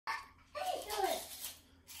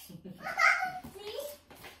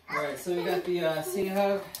Alright, so we got the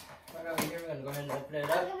cinehome right over here. We're going to go ahead and open it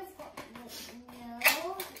up.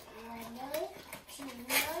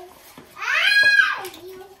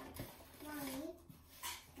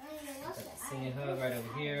 Cinehome right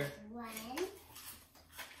over here.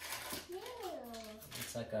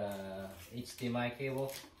 It's like a HDMI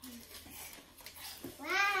cable.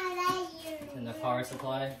 And the power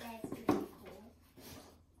supply. And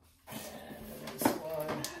this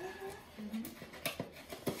one.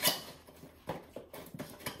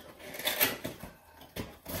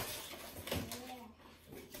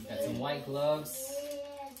 Got some white gloves,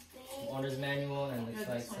 owner's manual, and looks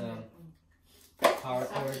like some power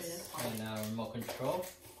cords and remote control.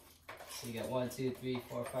 So you got 1, 2, 3,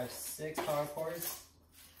 4, 5, 6 power cords.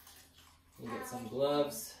 You get some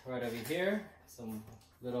gloves right over here, some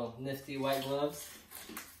little nifty white gloves.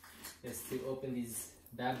 Just to open these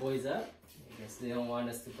bad boys up. I guess they don't want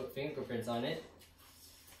us to put fingerprints on it.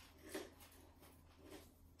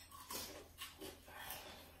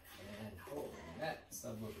 And holy that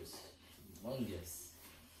subwoofer's humongous.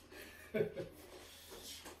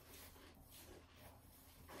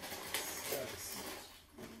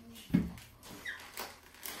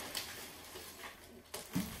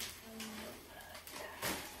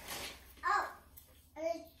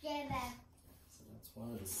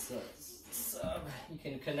 One of the subs. You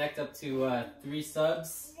can connect up to 3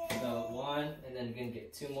 subs. So 1, and then you can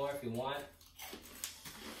get 2 more if you want.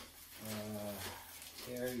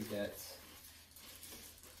 Here you get,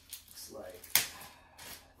 looks like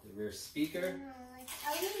the rear speaker.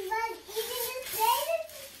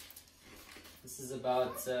 This is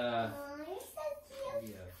about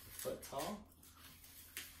maybe a foot tall.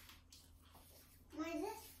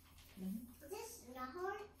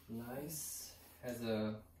 Nice. Has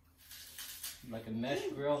a like a mesh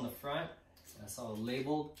grill in the front. That's all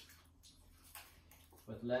labeled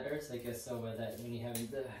with letters. I guess so that when you have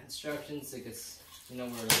the instructions, I guess you know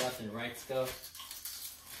where the left and rights go.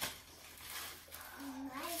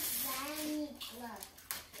 And,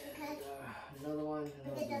 another one,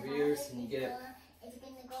 the rears, and you get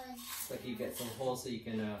it's like you get some holes so you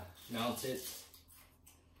can mount it. If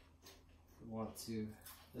you want to.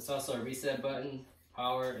 There's also a reset button,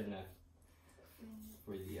 power, and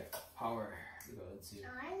for the power to go into.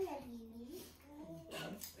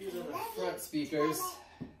 These are the front speakers.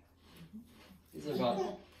 These are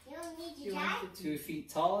about 2 feet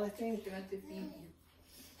tall, I think.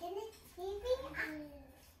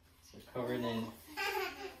 So covered in,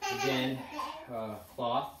 again,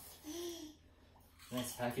 cloth.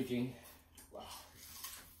 Nice packaging. Wow.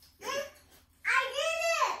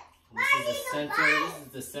 This is the center. This is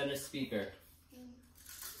the center speaker.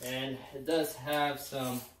 And it does have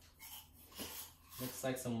some, looks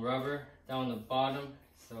like some rubber down the bottom,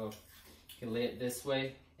 so you can lay it this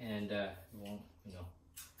way and it won't, you know,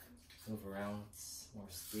 move around. It's more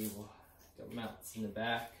stable. Got mounts in the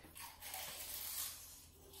back.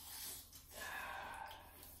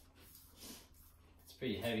 It's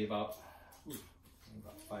pretty heavy, about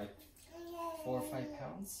 4 or 5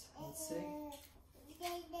 pounds, I'd say.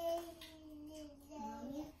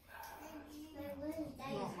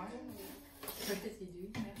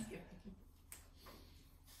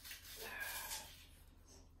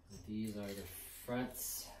 These are the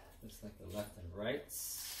fronts. Looks like the left and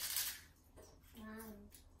rights.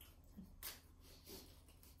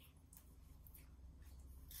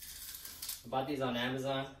 I bought these on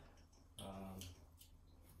Amazon.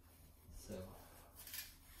 So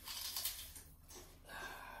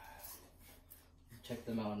check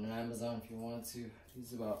them out on Amazon if you want to.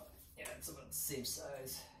 These are about, yeah, it's about the same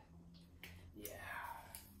size. Yeah.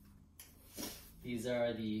 These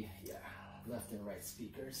are the left and right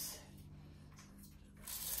speakers.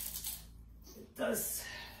 It does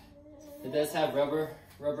have rubber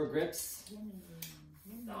grips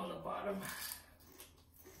down the bottom.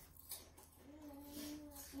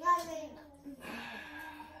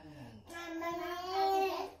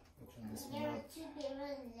 Open this one up.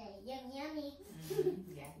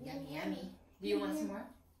 Yummy. Do you want some more?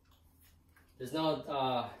 There's no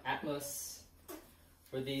Atmos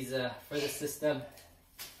for these for the system.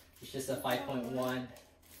 It's just a 5.1.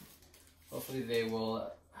 Hopefully they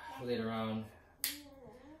will later on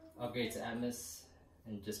upgrade to Atmos,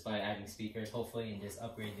 and just by adding speakers, hopefully, and just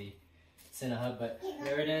upgrade the cinehome. But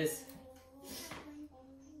there it is.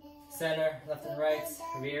 Center, left and right,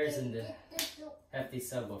 rears, and the hefty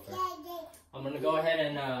subwoofer. I'm gonna go ahead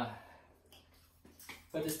and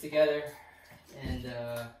put this together and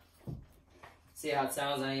see how it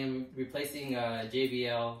sounds. I am replacing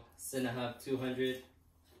JBL cinehome 200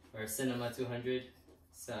 or Cinema 200.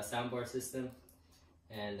 soundboard system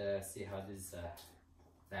and see how this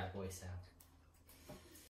bad boy sound.